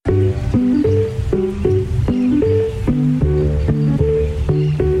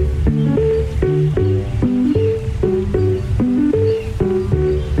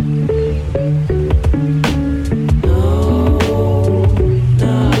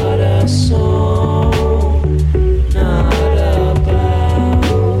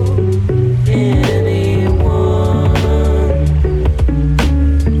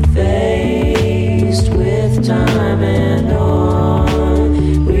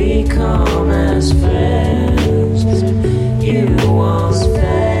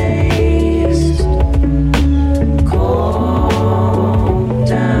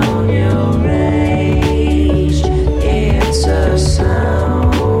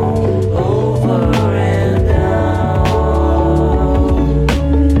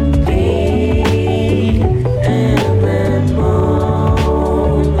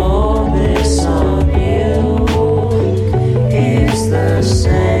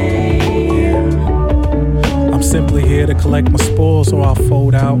simply here to collect my spoils or I'll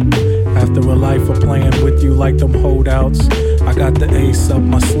fold out. After a life of playing with you like them holdouts, I got the ace up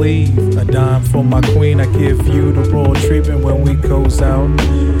my sleeve, a dime for my queen. I give you the royal treatment when we goes out.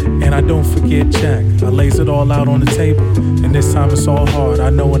 And I don't forget Jack, I lays it all out on the table. And this time it's all hard, I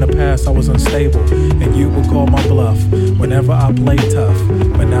know in the past I was unstable, and you will call my bluff whenever I play tough.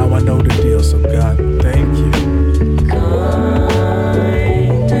 But now I know the deal, so God, thank you.